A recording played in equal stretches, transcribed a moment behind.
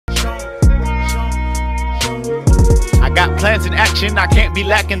got plans in action, I can't be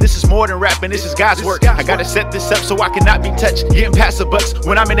lacking. This is more than rapping, this is God's work. I gotta set this up so I cannot be touched. Getting past the bucks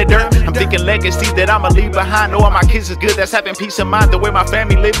when I'm in the dirt. I'm thinking legacy that I'ma leave behind. Know all my kids is good, that's having peace of mind. The way my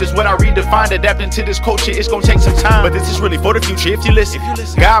family lives is what I redefine. Adapting to this culture, it's gonna take some time, but this is really for the future if you listen.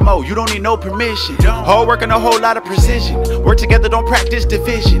 God mode, you don't need no permission. Hard work and a whole lot of precision. Work together, don't practice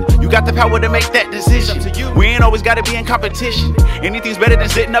division. You got the power to make that decision. We ain't always gotta be in competition. Anything's better than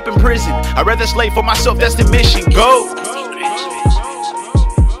sitting up in prison. I'd rather slave for myself, that's the mission. Go!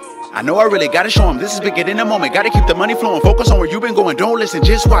 I know I really gotta show them. This is bigger than the moment. Gotta keep the money flowing. Focus on where you've been going. Don't listen,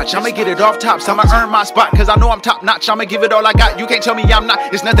 just watch. I'ma get it off tops. I'ma earn my spot, cause I know I'm top notch. I'ma give it all I got. You can't tell me I'm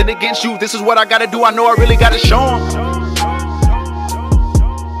not. It's nothing against you. This is what I gotta do. I know I really gotta show them.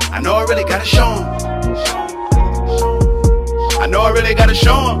 I know I really gotta show them. I know I really gotta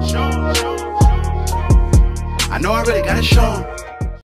show them. I know I really gotta show them.